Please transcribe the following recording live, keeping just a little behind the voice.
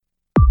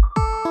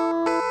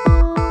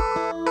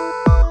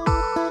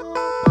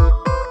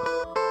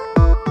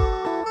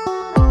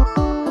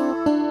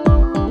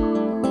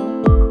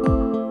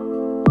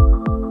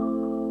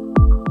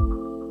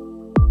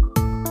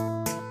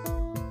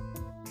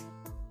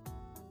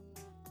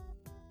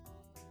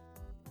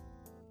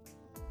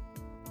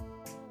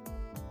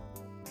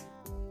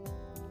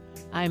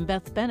I'm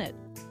Beth Bennett,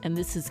 and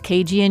this is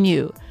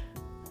KGNU,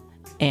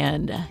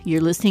 and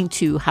you're listening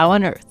to How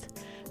on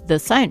Earth, the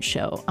science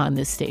show on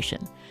this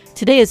station.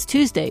 Today is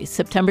Tuesday,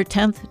 September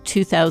 10th,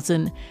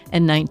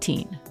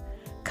 2019.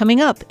 Coming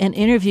up, an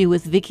interview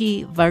with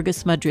Vicky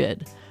Vargas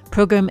Madrid,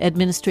 Program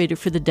Administrator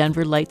for the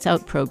Denver Lights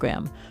Out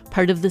program,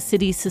 part of the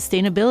city's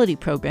sustainability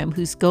program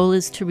whose goal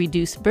is to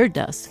reduce bird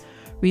dust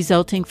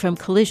resulting from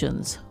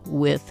collisions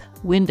with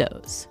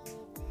windows.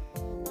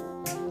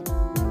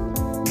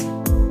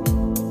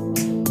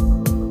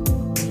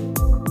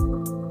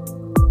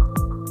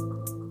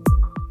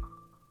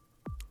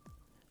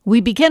 We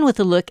begin with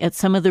a look at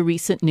some of the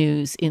recent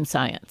news in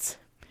science.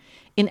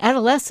 In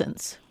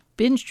adolescence,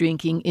 binge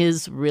drinking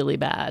is really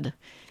bad.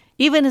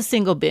 Even a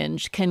single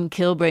binge can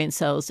kill brain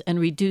cells and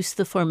reduce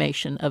the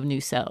formation of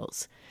new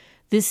cells.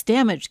 This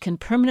damage can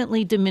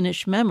permanently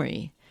diminish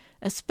memory,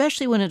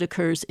 especially when it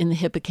occurs in the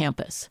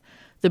hippocampus,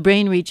 the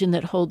brain region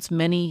that holds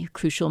many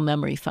crucial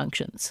memory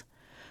functions.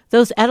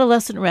 Those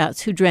adolescent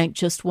rats who drank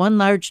just one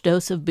large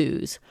dose of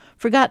booze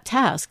forgot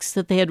tasks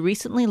that they had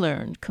recently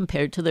learned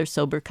compared to their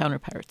sober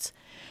counterparts,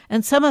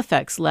 and some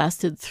effects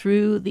lasted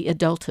through the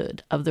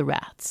adulthood of the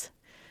rats.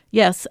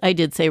 Yes, I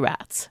did say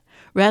rats.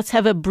 Rats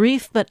have a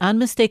brief but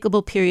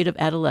unmistakable period of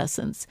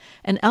adolescence,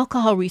 and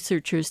alcohol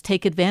researchers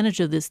take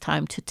advantage of this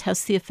time to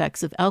test the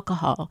effects of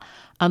alcohol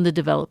on the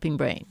developing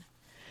brain.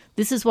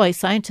 This is why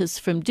scientists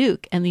from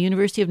Duke and the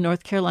University of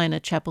North Carolina,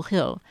 Chapel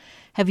Hill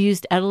have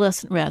used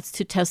adolescent rats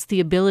to test the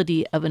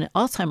ability of an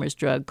Alzheimer's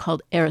drug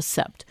called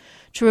Aricept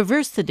to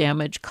reverse the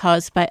damage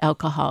caused by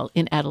alcohol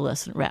in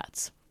adolescent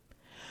rats.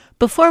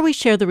 Before we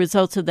share the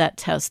results of that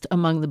test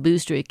among the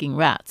booze-drinking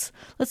rats,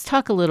 let's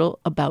talk a little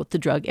about the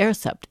drug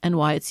Aricept and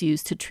why it's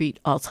used to treat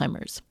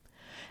Alzheimer's.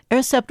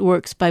 Aricept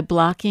works by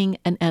blocking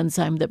an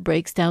enzyme that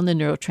breaks down the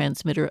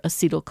neurotransmitter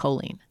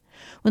acetylcholine.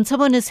 When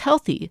someone is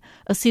healthy,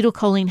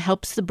 acetylcholine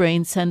helps the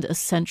brain send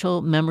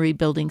essential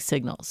memory-building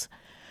signals.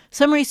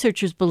 Some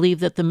researchers believe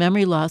that the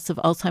memory loss of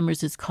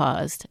Alzheimer's is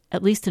caused,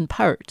 at least in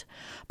part,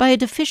 by a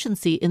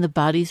deficiency in the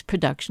body's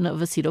production of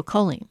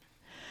acetylcholine.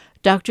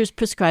 Doctors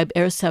prescribe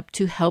Aricept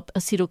to help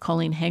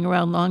acetylcholine hang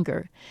around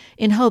longer,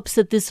 in hopes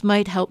that this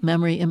might help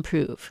memory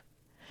improve.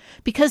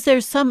 Because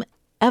there's some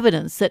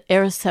evidence that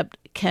Aricept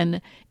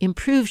can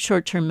improve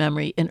short-term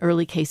memory in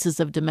early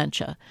cases of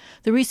dementia,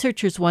 the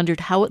researchers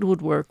wondered how it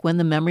would work when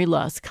the memory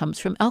loss comes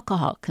from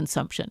alcohol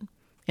consumption.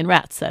 In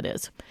rats, that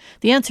is.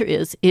 The answer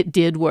is, it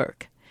did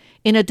work.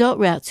 In adult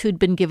rats who'd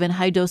been given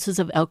high doses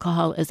of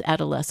alcohol as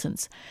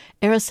adolescents,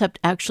 Aricept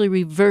actually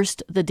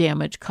reversed the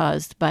damage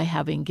caused by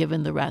having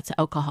given the rats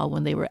alcohol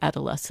when they were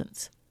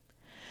adolescents.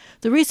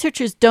 The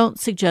researchers don't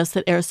suggest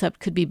that Aricept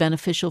could be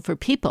beneficial for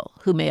people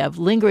who may have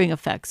lingering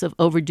effects of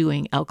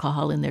overdoing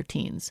alcohol in their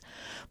teens,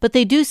 but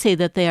they do say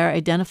that they are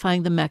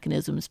identifying the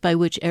mechanisms by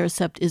which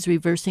Aricept is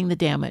reversing the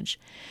damage,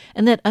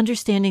 and that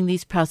understanding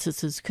these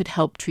processes could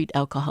help treat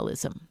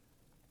alcoholism.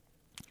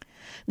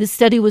 This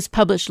study was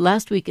published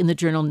last week in the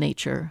journal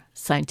Nature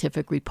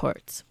Scientific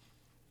Reports.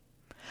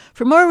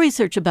 For more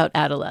research about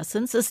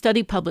adolescence, a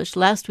study published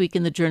last week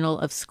in the Journal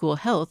of School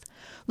Health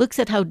looks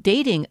at how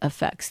dating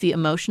affects the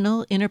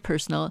emotional,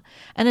 interpersonal,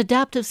 and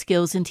adaptive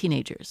skills in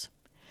teenagers.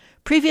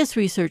 Previous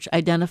research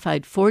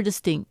identified 4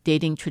 distinct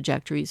dating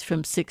trajectories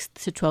from 6th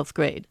to 12th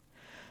grade: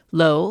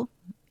 low,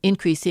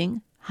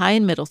 increasing, high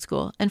in middle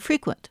school, and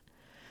frequent.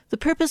 The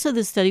purpose of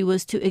this study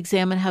was to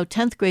examine how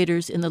 10th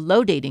graders in the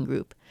low dating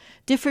group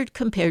differed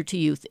compared to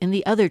youth in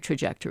the other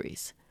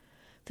trajectories.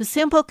 The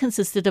sample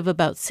consisted of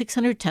about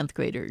 600 10th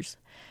graders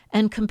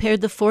and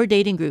compared the 4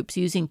 dating groups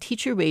using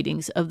teacher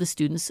ratings of the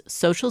students'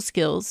 social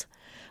skills,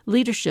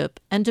 leadership,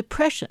 and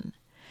depression,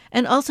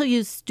 and also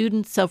used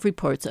student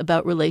self-reports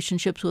about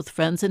relationships with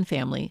friends and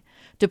family,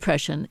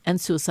 depression, and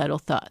suicidal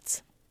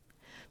thoughts.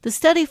 The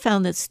study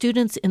found that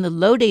students in the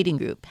low dating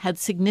group had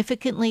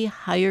significantly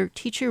higher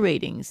teacher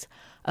ratings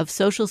of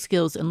social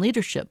skills and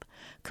leadership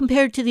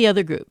compared to the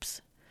other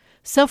groups.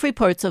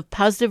 Self-reports of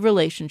positive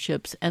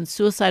relationships and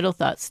suicidal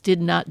thoughts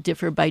did not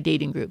differ by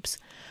dating groups,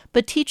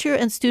 but teacher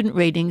and student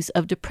ratings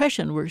of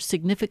depression were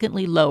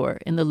significantly lower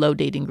in the low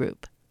dating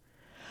group.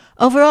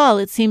 Overall,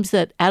 it seems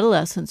that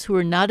adolescents who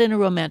were not in a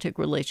romantic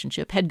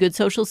relationship had good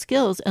social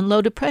skills and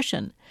low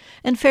depression,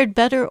 and fared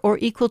better or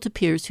equal to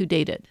peers who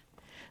dated.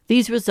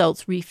 These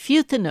results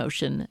refute the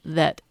notion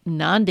that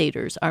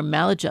non-daters are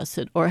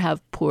maladjusted or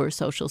have poor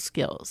social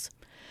skills.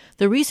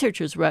 The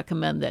researchers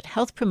recommend that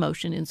health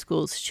promotion in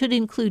schools should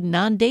include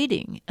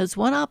non-dating as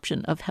one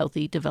option of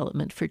healthy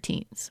development for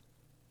teens.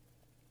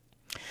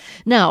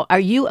 Now, are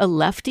you a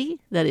lefty?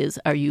 That is,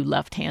 are you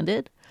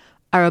left-handed?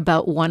 Are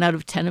about 1 out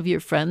of 10 of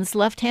your friends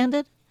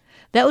left-handed?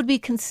 That would be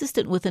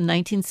consistent with a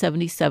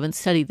 1977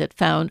 study that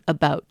found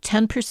about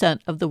 10%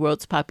 of the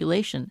world's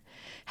population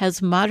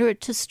has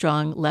moderate to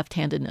strong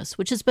left-handedness,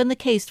 which has been the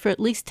case for at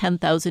least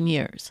 10,000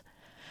 years.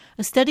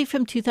 A study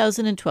from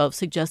 2012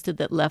 suggested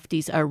that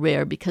lefties are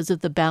rare because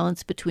of the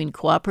balance between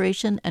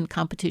cooperation and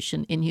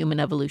competition in human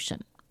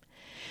evolution.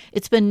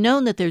 It's been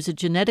known that there's a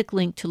genetic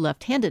link to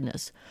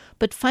left-handedness,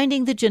 but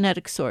finding the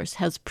genetic source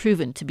has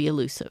proven to be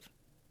elusive.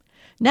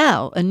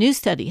 Now, a new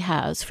study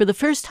has, for the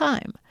first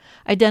time,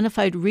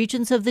 identified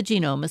regions of the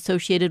genome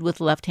associated with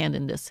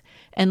left-handedness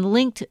and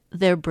linked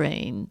their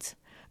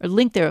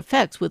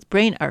effects with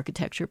brain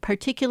architecture,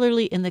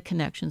 particularly in the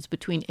connections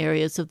between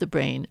areas of the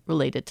brain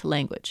related to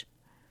language.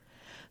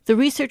 The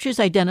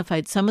researchers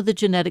identified some of the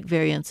genetic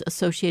variants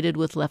associated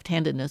with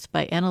left-handedness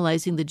by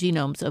analyzing the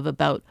genomes of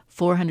about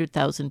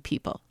 400,000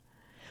 people,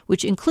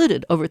 which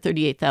included over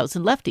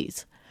 38,000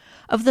 lefties.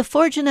 Of the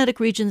 4 genetic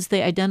regions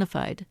they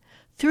identified,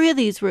 3 of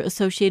these were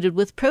associated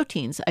with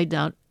proteins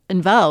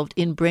involved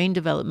in brain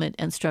development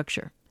and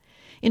structure.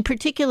 In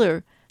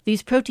particular,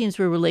 these proteins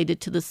were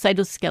related to the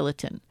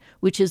cytoskeleton,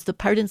 which is the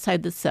part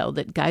inside the cell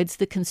that guides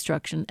the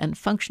construction and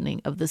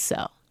functioning of the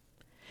cell.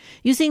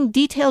 Using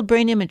detailed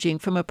brain imaging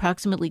from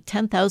approximately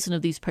 10,000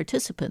 of these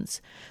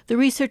participants, the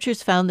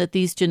researchers found that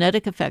these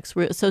genetic effects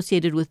were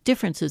associated with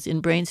differences in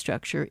brain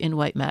structure in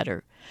white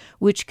matter,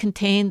 which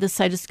contain the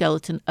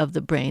cytoskeleton of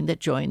the brain that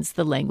joins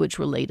the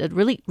language-related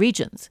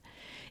regions.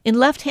 In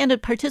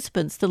left-handed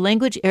participants, the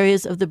language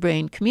areas of the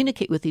brain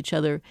communicate with each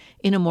other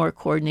in a more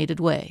coordinated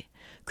way.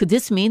 Could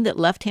this mean that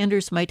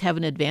left-handers might have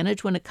an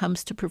advantage when it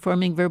comes to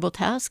performing verbal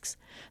tasks?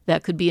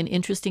 That could be an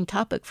interesting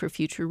topic for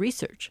future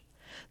research.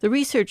 The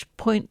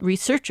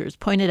researchers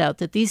pointed out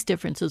that these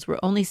differences were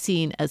only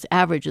seen as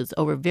averages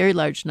over very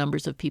large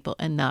numbers of people,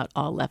 and not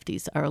all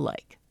lefties are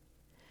alike.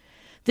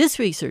 This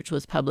research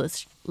was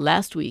published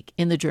last week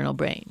in the journal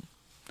Brain.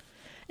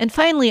 And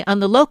finally,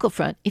 on the local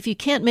front, if you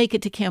can't make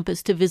it to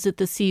campus to visit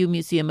the CU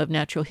Museum of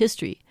Natural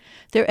History,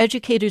 their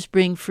educators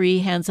bring free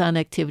hands-on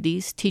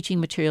activities, teaching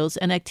materials,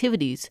 and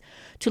activities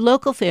to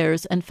local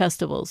fairs and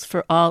festivals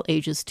for all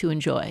ages to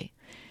enjoy.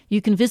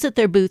 You can visit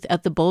their booth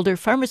at the Boulder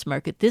Farmers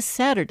Market this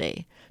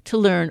Saturday to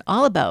learn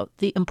all about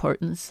the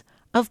importance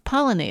of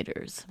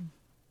pollinators.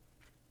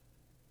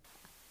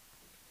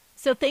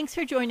 So thanks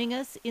for joining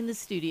us in the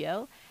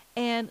studio.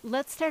 And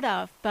let's start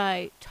off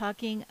by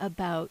talking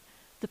about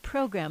the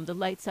program, the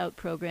Lights Out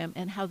program,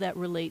 and how that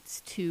relates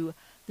to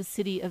the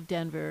city of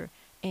Denver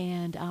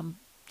and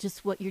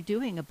just what you're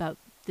doing about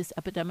this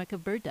epidemic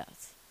of bird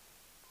deaths.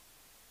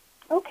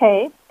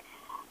 Okay.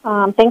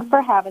 Thanks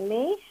for having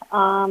me.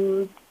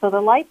 So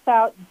the Lights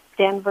Out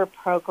Denver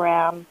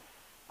program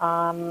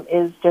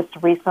is just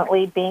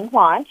recently being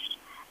launched.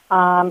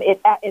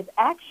 It is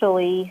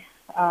actually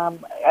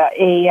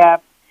a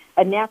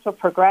natural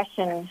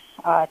progression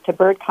to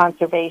bird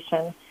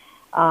conservation.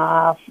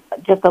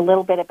 Just a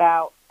little bit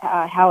about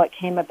how it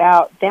came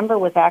about. Denver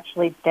was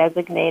actually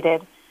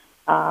designated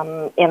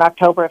in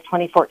October of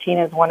 2014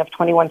 as one of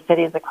 21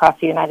 cities across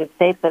the United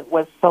States that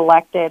was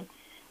selected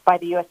by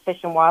the U.S. Fish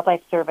and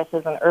Wildlife Service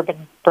as an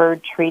urban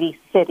bird treaty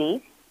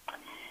city.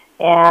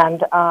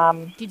 And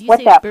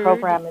what that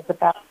program is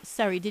about...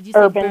 Sorry, did you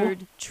say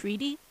bird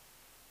treaty?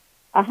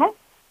 Uh-huh.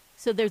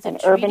 So there's an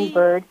treaty urban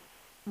bird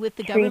with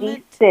the treaty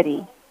government?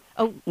 City.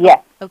 Oh,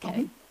 yes. Okay.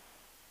 Mm-hmm.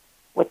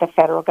 With the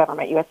federal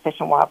government, U.S. Fish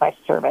and Wildlife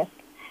Service.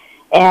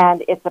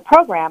 And it's a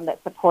program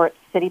that supports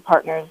city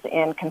partners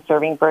in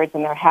conserving birds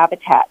and their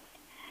habitats.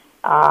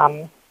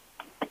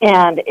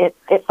 And it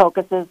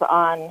focuses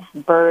on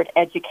bird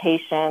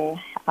education,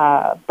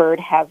 bird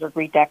hazard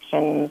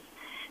reductions,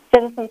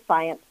 citizen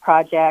science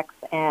projects,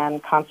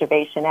 and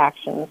conservation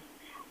actions,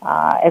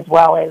 as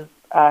well as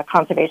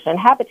conservation and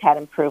habitat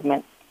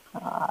improvements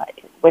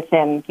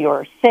within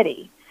your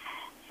city.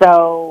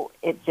 So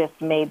it just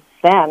made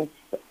sense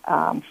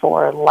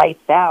for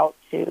Lights Out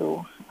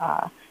to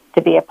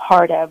be a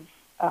part of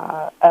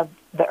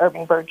the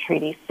Urban Bird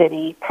Treaty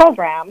City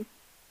program,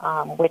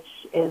 which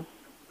is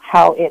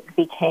how it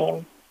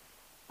became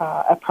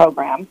a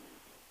program.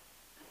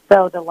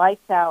 So the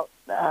Lights Out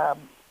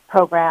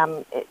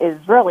program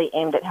is really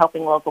aimed at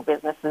helping local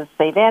businesses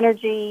save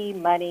energy,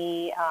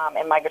 money,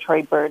 and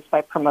migratory birds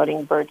by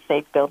promoting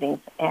bird-safe buildings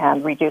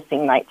and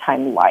reducing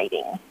nighttime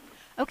lighting.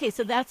 Okay,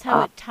 so that's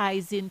how it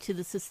ties into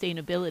the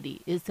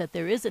sustainability, is that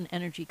there is an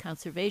energy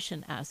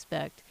conservation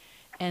aspect,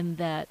 and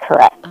that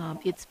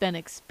it's been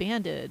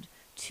expanded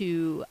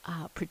to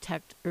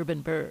protect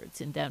urban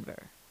birds in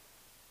Denver.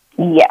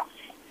 Yes.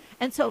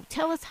 And so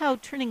tell us how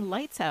turning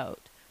lights out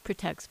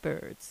protects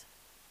birds.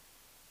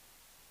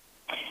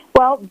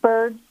 Well,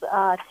 birds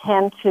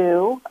tend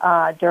to,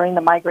 during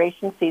the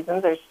migration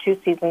seasons, there's 2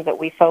 seasons that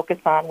we focus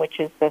on, which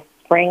is the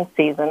spring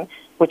season,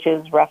 which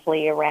is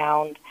roughly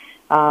around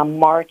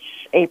March,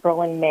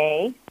 April, and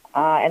May.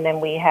 And then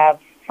we have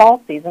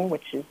fall season,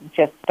 which is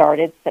just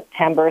started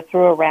September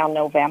through around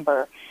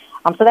November.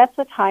 So that's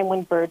the time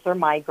when birds are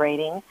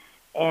migrating,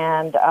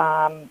 and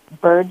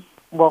birds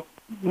will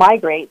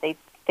migrate. They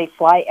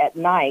fly at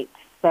night,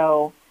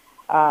 so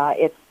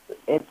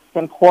it's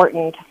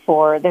important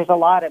there's a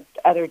lot of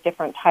other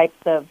different types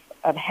of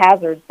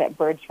hazards that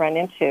birds run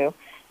into,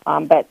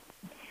 but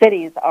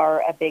cities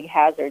are a big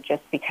hazard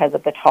just because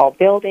of the tall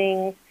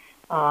buildings,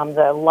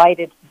 the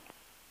lighted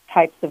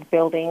types of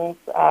buildings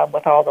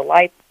with all the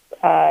lights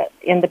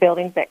in the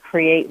buildings that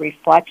create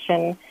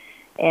reflection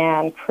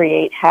and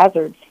create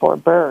hazards for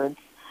birds.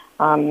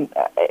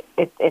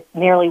 It's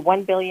nearly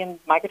 1 billion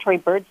migratory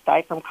birds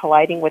die from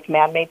colliding with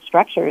man-made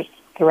structures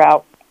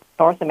throughout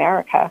North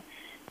America.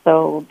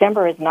 So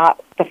Denver is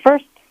not the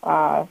first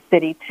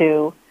city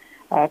to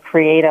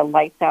create a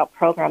Lights Out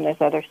program.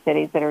 There's other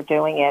cities that are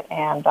doing it,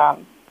 and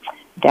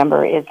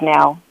Denver is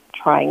now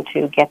trying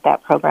to get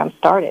that program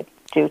started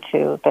due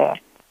to the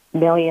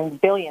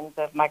billions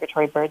of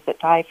migratory birds that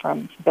die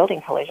from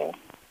building collisions.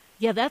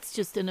 Yeah, that's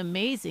just an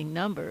amazing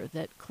number,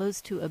 that close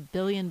to 1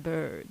 billion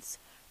birds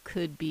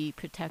could be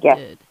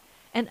protected. Yes.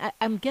 And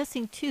I'm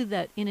guessing, too,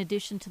 that in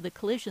addition to the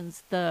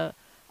collisions, the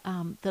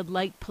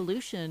light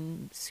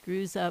pollution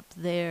screws up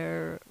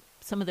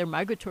some of their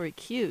migratory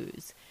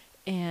cues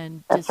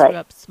and That's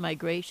disrupts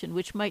migration,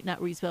 which might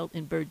not result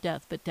in bird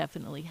death, but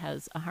definitely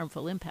has a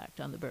harmful impact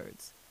on the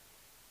birds.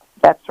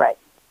 That's right.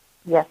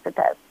 Yes, it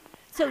does.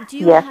 So do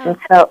you Yes, have... and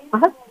so...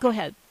 Go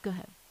ahead.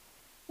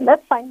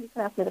 That's fine. You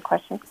can ask me the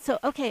question. So,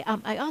 okay,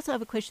 I also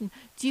have a question.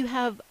 Do you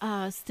have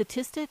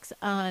statistics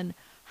on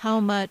how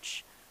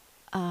much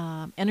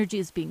energy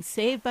is being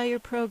saved by your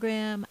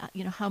program?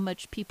 How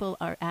much people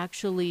are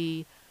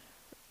actually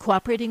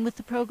cooperating with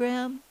the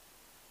program?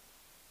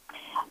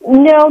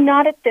 No,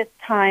 not at this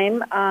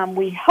time.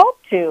 We hope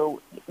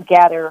to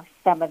gather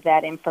some of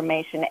that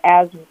information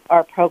as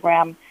our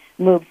program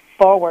moves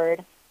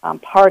forward.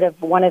 Part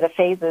of one of the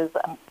phases,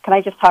 can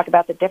I just talk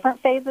about the different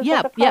phases of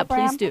the program? Yeah,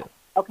 please do.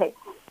 Okay.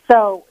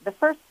 So the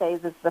first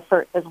phase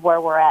is where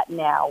we're at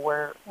now,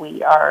 where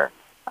we are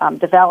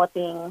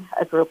developing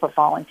a group of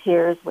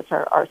volunteers, which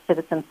are our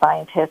citizen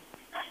scientists,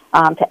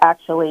 to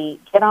actually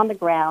get on the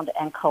ground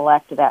and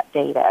collect that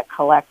data,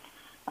 collect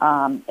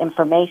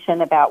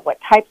information about what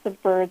types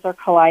of birds are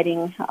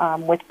colliding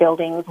with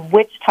buildings,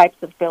 which types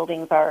of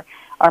buildings are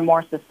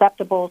more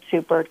susceptible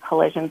to bird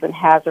collisions and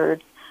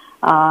hazards,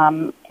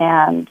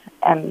 and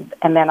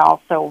then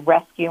also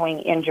rescuing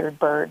injured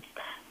birds.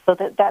 So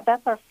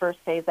that's our first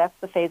phase. That's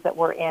the phase that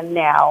we're in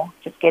now,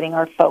 just getting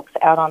our folks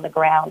out on the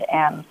ground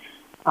and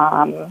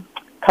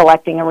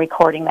collecting and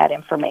recording that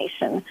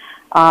information.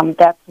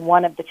 That's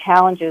one of the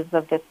challenges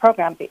of this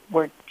program.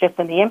 We're just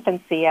in the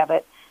infancy of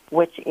it,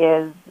 which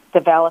is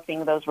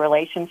developing those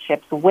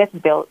relationships with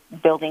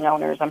building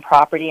owners and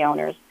property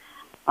owners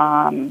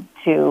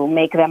to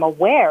make them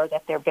aware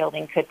that their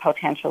building could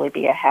potentially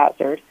be a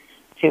hazard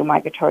to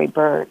migratory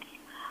birds.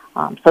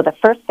 So the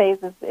first phase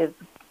is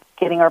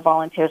getting our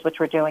volunteers, which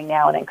we're doing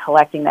now, and then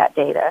collecting that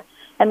data.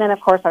 And then,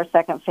 of course, our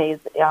second phase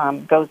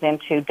goes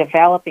into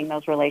developing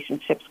those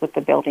relationships with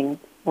buildings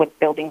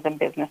and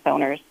business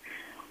owners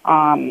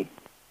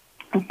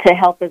to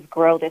help us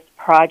grow this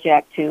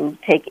project, to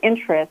take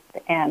interest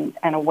and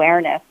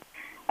awareness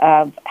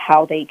of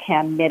how they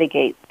can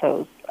mitigate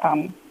those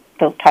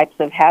types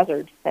of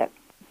hazards that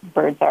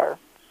birds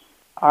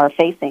are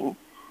facing.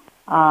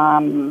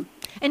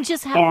 And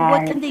just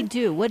what can they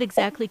do? What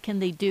exactly can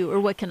they do, or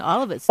what can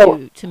all of us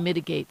do to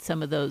mitigate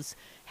some of those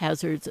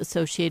hazards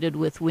associated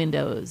with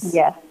windows?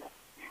 Yes.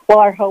 Well,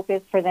 our hope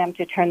is for them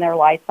to turn their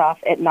lights off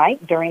at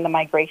night during the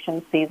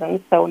migration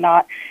season. So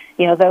not,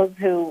 those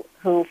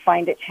who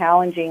find it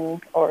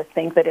challenging or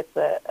think that it's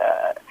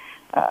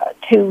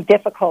too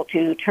difficult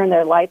to turn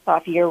their lights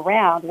off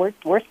year-round,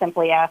 we're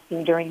simply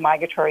asking during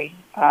migratory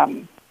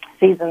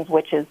seasons,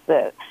 which is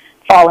the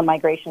fall and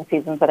migration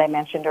seasons that I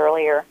mentioned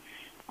earlier.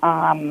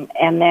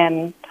 And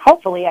then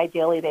hopefully,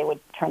 ideally, they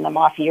would turn them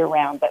off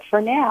year-round. But for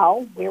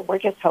now, we're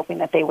just hoping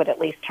that they would at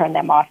least turn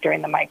them off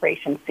during the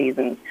migration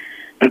season.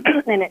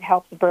 And it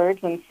helps birds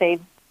and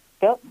saves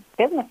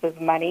businesses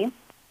money,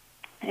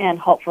 and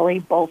hopefully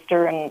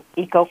bolster an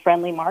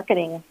eco-friendly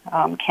marketing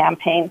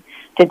campaign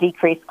to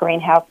decrease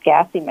greenhouse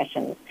gas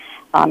emissions.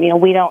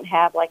 We don't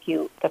have,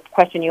 the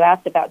question you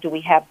asked about, do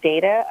we have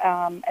data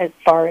as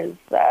far as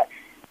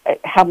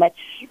how much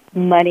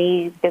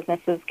money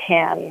businesses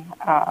can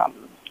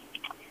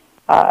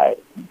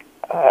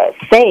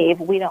save?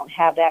 We don't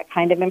have that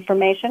kind of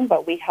information,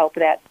 but we hope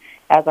that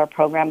as our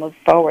program moves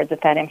forward,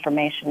 that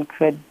information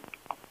could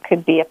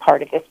be a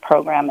part of this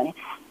program,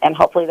 and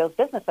hopefully those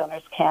business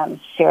owners can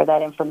share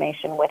that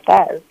information with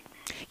us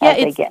as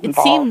they get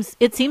involved.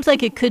 It seems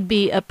like it could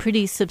be a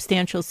pretty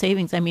substantial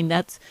savings. I mean,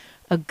 that's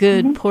a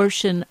good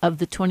portion of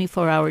the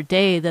 24-hour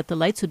day that the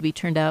lights would be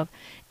turned off,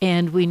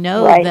 and we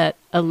know that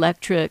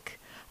electric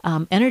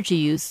energy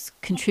use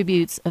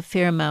contributes a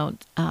fair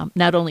amount,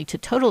 not only to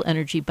total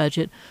energy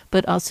budget,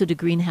 but also to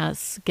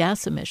greenhouse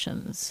gas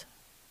emissions.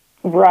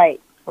 Right.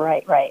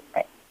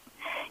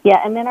 Yeah,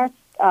 and then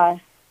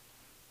our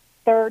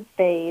third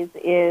phase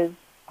is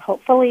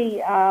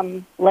hopefully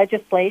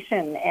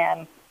legislation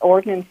and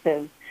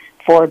ordinances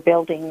for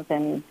buildings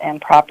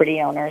and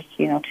property owners,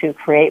 to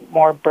create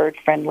more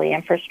bird-friendly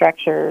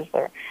infrastructures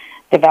or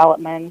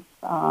developments,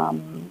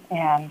 and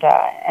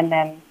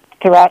then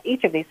throughout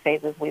each of these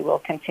phases, we will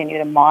continue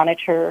to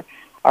monitor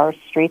our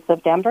streets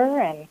of Denver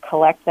and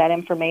collect that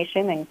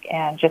information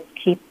and just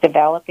keep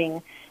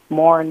developing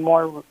more and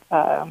more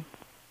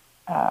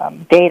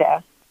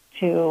data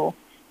to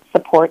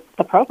support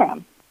the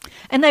program.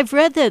 And I've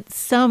read that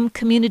some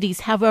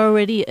communities have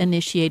already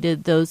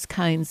initiated those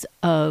kinds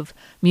of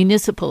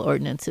municipal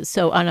ordinances.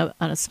 So on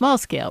a small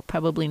scale,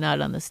 probably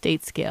not on the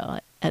state scale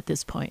at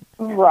this point.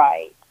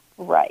 Right.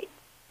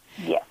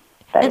 Yes.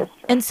 That is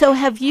true. And so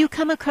have you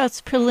come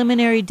across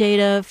preliminary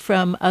data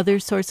from other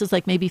sources,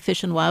 like maybe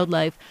Fish and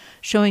Wildlife,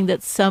 showing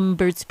that some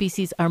bird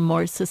species are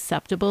more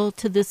susceptible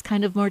to this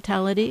kind of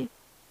mortality?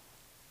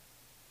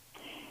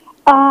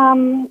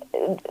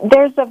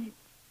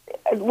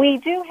 We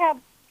do have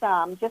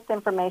some just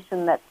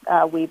information that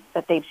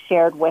that they've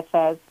shared with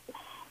us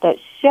that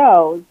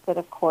shows that,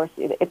 of course,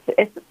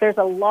 there's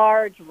a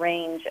large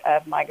range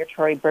of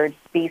migratory bird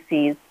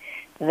species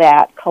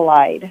that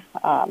collide,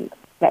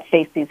 that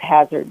face these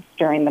hazards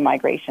during the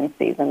migration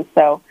season.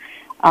 So,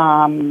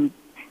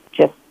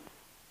 just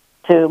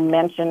to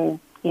mention,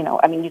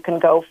 you can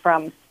go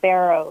from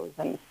sparrows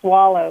and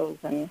swallows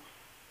and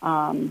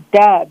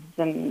doves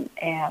and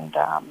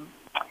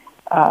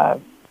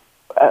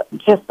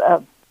just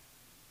a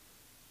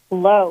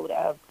load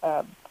of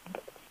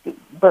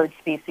bird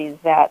species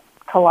that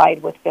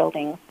collide with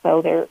buildings.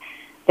 So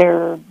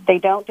they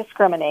don't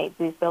discriminate.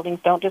 These buildings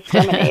don't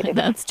discriminate.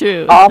 That's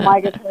true. All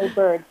migratory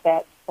birds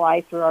that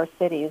fly through our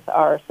cities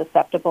are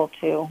susceptible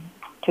to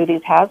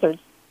these hazards.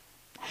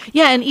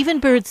 Yeah, and even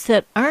birds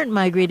that aren't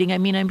migrating. I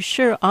mean, I'm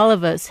sure all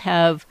of us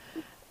have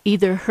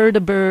either heard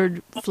a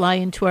bird fly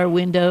into our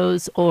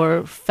windows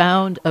or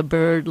found a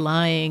bird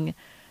lying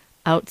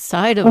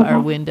outside of our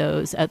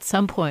windows at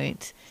some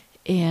point.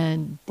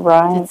 And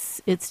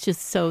it's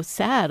just so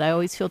sad. I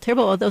always feel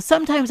terrible. Although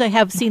sometimes I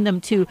have seen them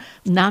too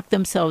knock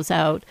themselves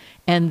out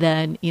and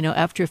then,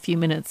 after a few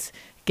minutes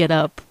get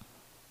up,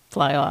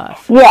 fly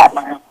off.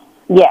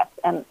 Yes,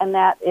 and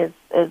that is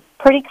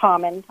pretty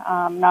common.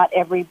 Not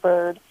every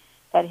bird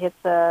that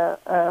hits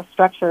a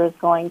structure is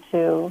going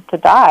to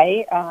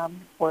die.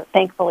 We're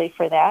thankfully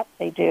for that.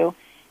 They do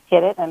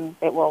hit it, and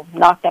it will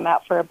knock them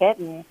out for a bit.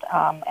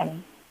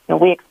 And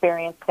we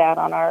experienced that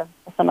on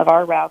some of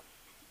our routes,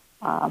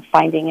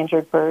 finding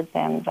injured birds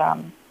and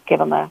give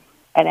them an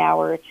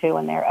hour or two,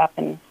 and they're up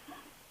and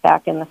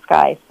back in the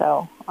sky.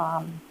 So,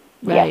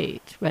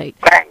 Right.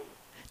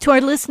 To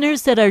our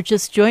listeners that are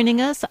just joining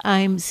us,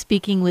 I'm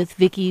speaking with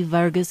Vicki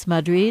Vargas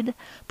Madrid,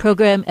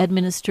 Program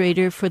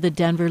Administrator for the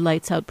Denver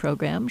Lights Out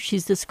program.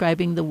 She's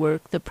describing the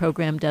work the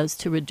program does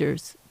to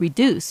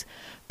reduce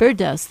bird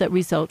deaths that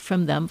result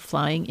from them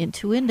flying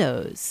into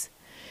windows.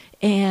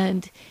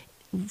 And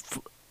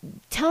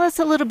tell us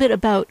a little bit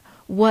about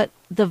what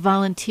the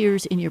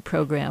volunteers in your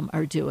program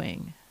are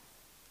doing.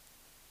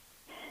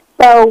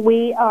 So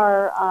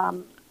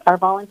our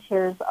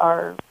volunteers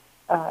are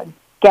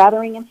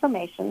gathering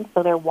information,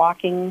 so they're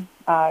walking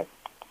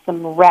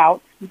some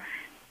routes.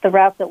 The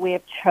routes that we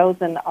have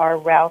chosen are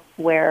routes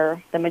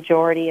where the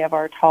majority of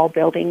our tall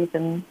buildings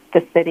in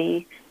the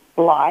city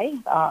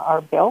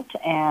are built,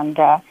 and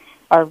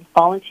our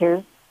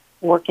volunteers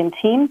work in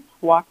teams,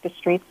 walk the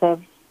streets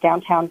of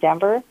downtown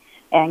Denver,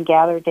 and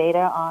gather data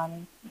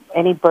on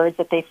any birds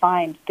that they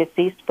find,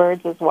 deceased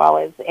birds as well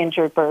as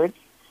injured birds.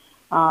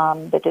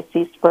 The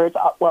deceased birds,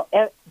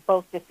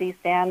 both deceased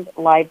and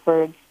live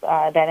birds,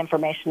 that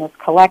information is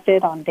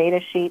collected on data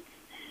sheets,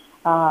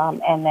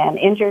 and then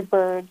injured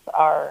birds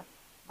are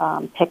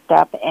picked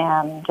up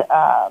and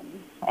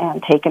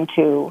taken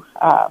to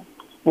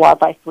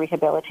wildlife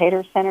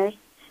rehabilitation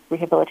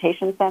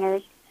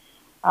centers,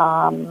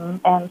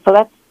 and so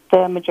that's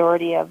the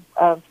majority of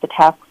the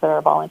tasks that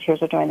our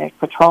volunteers are doing. They're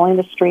patrolling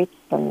the streets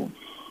and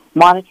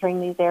monitoring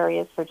these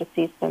areas for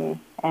deceased and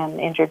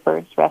injured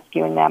birds,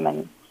 rescuing them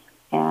and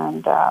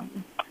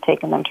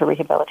taking them to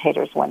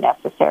rehabilitators when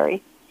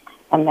necessary.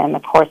 And then,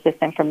 of course, this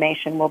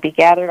information will be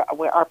gathered.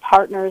 Our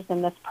partners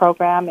in this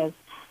program is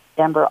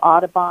Denver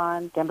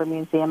Audubon, Denver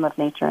Museum of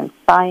Nature and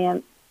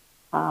Science,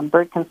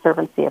 Bird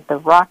Conservancy of the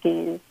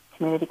Rockies,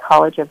 Community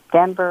College of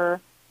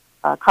Denver,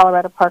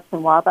 Colorado Parks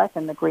and Wildlife,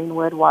 and the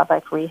Greenwood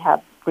Wildlife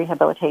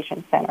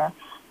Rehabilitation Center.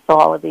 So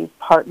all of these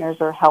partners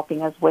are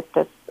helping us with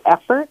this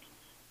effort.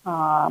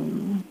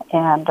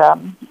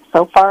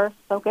 So far,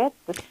 so good.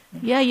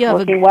 You have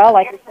working well.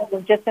 Like I said,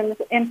 we're just in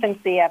the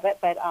infancy of it,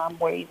 but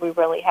we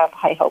really have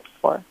high hopes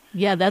for.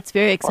 Yeah, that's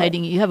very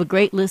exciting. You have a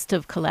great list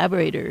of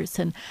collaborators,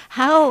 and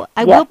I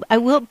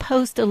will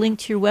post a link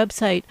to your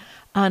website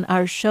on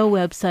our show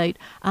website.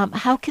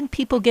 How can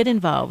people get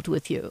involved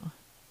with you?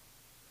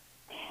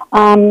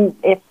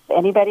 If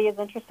anybody is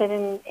interested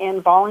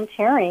in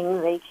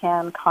volunteering, they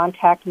can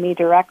contact me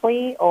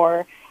directly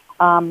or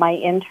my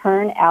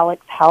intern,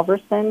 Alex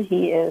Halverson.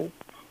 He is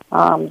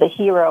the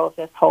hero of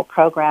this whole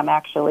program,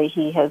 actually.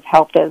 He has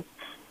helped us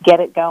get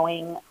it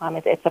going.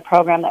 It's a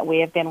program that we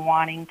have been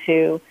wanting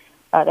to,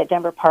 that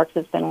Denver Parks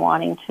has been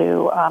wanting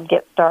to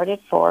get started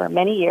for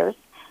many years,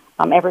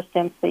 ever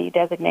since the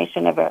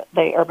designation of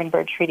the Urban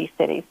Bird Treaty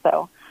City.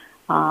 So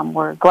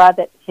we're glad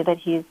that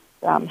he's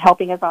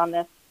helping us on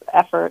this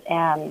effort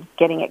and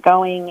getting it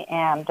going,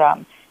 and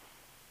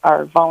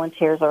our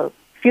volunteers or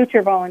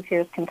future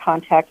volunteers can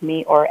contact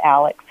me or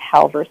Alex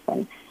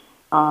Halverson.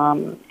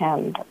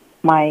 And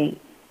my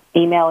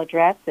email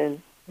address is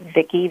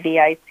Vicki,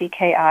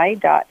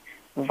 VICKI,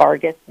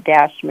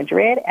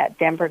 Vargas-Madrid at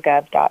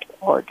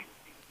denvergov.org.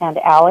 And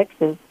Alex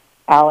is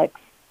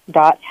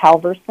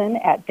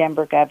alex.halverson at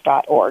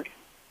denvergov.org.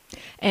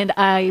 And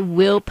I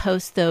will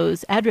post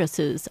those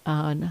addresses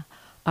on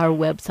our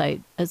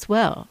website as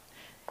well.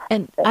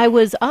 And I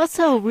was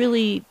also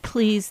really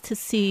pleased to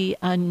see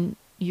on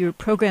your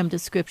program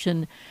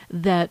description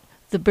that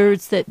the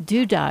birds that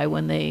do die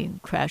when they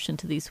crash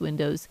into these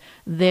windows,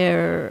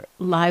 their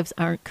lives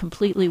aren't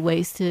completely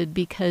wasted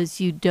because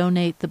you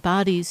donate the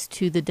bodies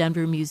to the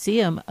Denver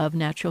Museum of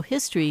Natural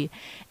History,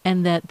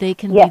 and that they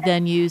can be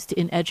then used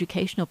in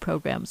educational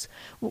programs.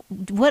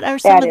 What are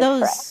some of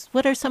those? Correct.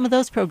 What are some of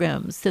those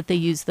programs that they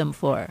use them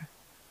for?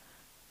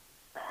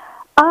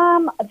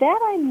 That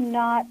I'm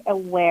not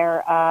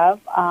aware of.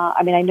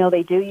 I mean, I know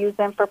they do use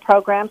them for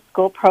programs.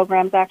 School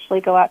programs actually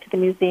go out to the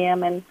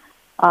museum and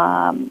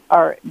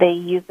or they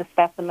use the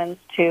specimens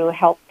to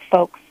help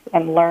folks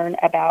and learn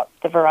about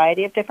the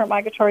variety of different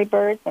migratory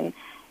birds and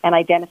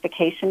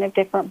identification of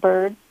different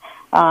birds.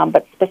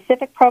 But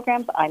specific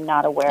programs, I'm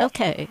not aware of.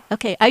 Okay.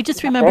 I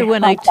just remember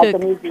when I took the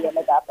museum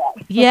about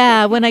that.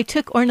 Yeah, when I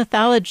took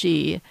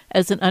ornithology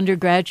as an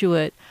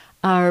undergraduate,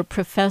 our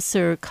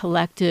professor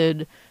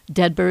collected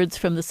dead birds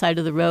from the side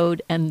of the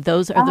road, and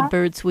those are the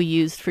birds we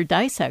used for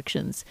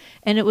dissections.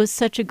 And it was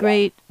such a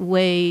great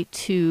way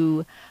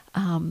to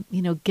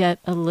get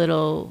a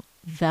little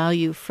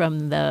value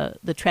from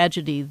the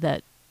tragedy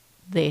that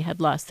they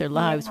had lost their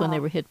lives when they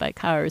were hit by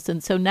cars.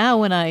 And so now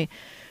when I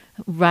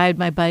ride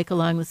my bike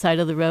along the side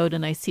of the road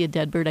and I see a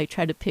dead bird, I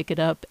try to pick it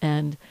up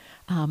and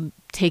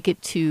take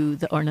it to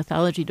the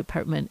ornithology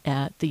department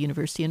at the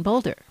University in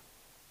Boulder.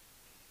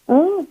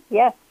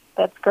 Yes,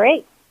 that's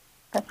great.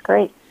 That's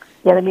great.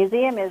 Yeah, the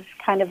museum is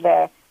kind of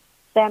the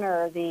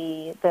center,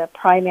 the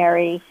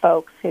primary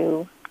folks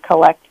who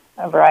collect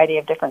a variety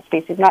of different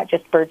species, not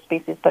just bird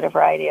species, but a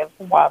variety of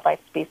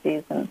wildlife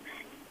species and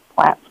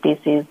plant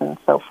species and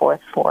so forth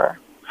for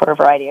a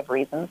variety of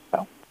reasons.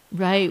 So.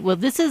 Right. Well,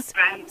 this is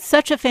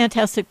such a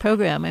fantastic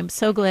program. I'm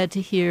so glad to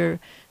hear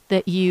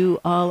that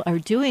you all are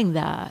doing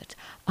that.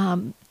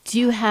 Do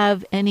you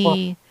have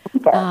any...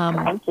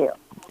 thank you.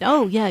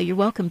 Oh, yeah, you're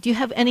welcome. Do you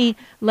have any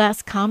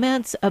last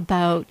comments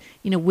about,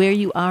 where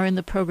you are in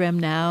the program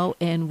now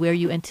and where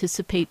you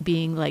anticipate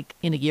being like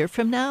in a year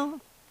from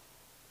now?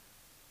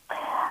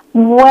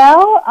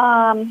 Well,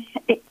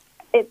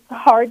 it's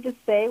hard to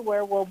say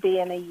where we'll be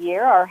in a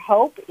year. Our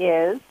hope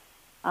is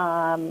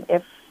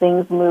if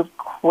things move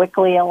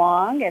quickly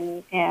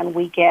along and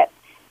we get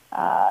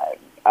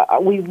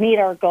we meet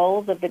our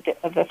goals of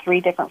the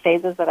three different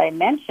phases that I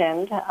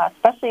mentioned,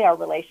 especially our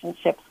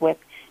relationships with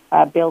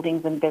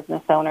buildings and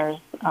business owners,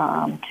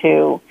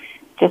 to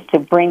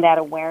bring that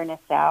awareness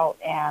out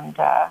and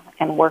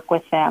work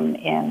with them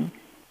in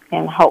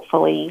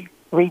hopefully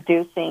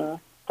reducing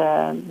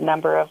the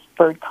number of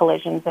bird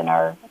collisions in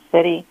our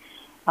city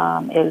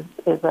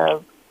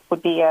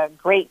would be a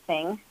great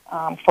thing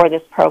for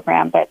this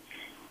program. But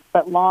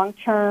long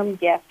term,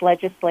 yes,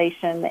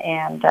 legislation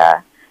and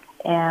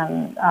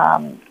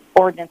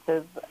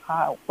ordinances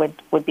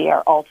would be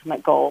our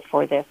ultimate goal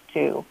for this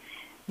to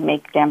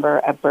make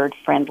Denver a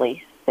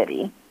bird-friendly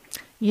city.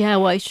 Yeah,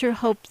 well, I sure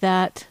hope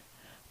that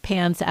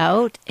pans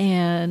out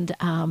and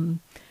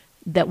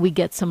that we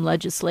get some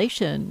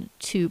legislation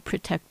to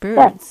protect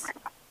birds. Yes.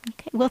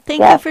 Okay. Well,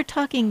 thank you for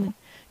talking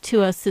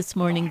to us this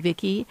morning,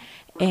 Vicki.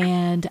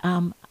 And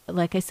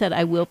like I said,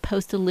 I will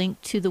post a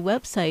link to the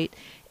website,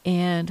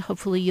 and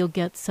hopefully you'll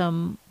get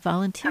some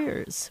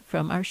volunteers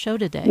from our show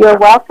today. You're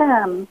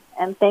welcome,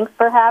 and thanks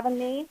for having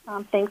me.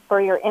 Thanks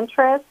for your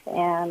interest,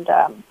 and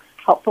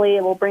hopefully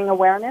it will bring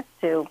awareness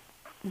to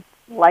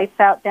Lights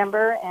Out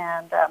Denver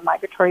and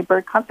migratory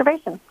bird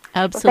conservation.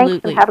 Absolutely. So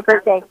thanks, and have a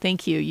great day.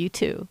 Thank you. You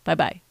too.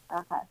 Bye-bye.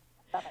 Okay.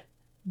 Bye-bye.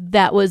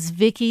 That was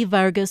Vicki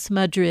Vargas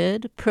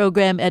Madrid,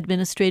 Program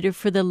Administrator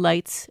for the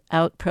Lights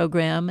Out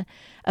program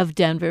of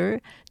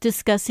Denver,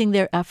 discussing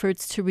their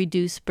efforts to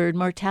reduce bird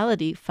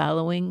mortality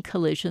following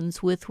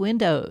collisions with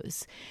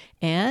windows.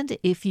 And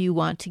if you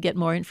want to get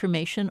more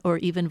information or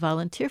even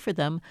volunteer for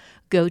them,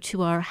 go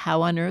to our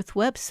How on Earth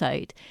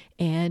website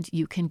and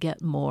you can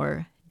get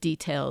more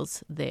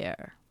details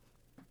there.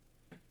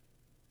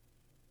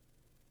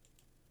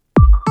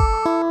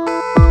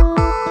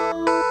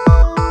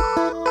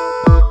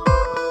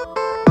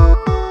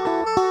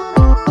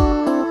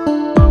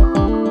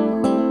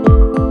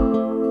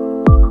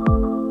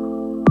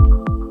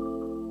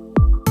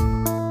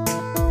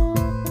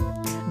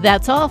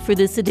 That's all for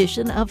this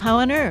edition of How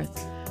on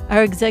Earth.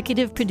 Our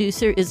executive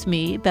producer is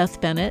me,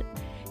 Beth Bennett,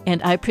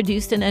 and I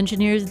produced and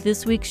engineered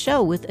this week's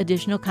show with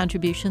additional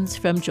contributions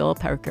from Joel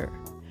Parker.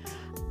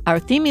 Our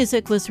theme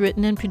music was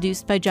written and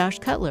produced by Josh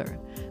Cutler.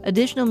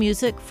 Additional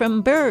music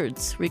from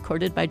Birds,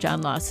 recorded by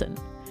John Lawson.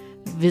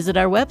 Visit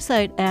our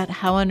website at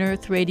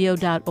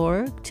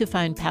howonearthradio.org to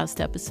find past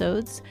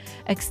episodes,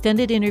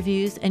 extended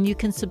interviews, and you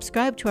can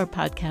subscribe to our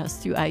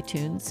podcast through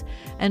iTunes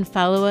and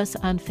follow us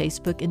on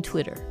Facebook and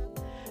Twitter.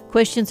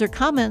 Questions or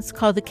comments,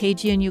 call the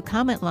KGNU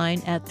comment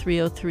line at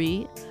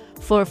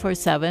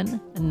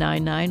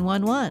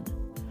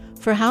 303-447-9911.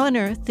 For How on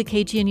Earth, the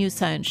KGNU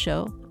Science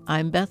Show,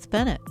 I'm Beth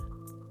Bennett.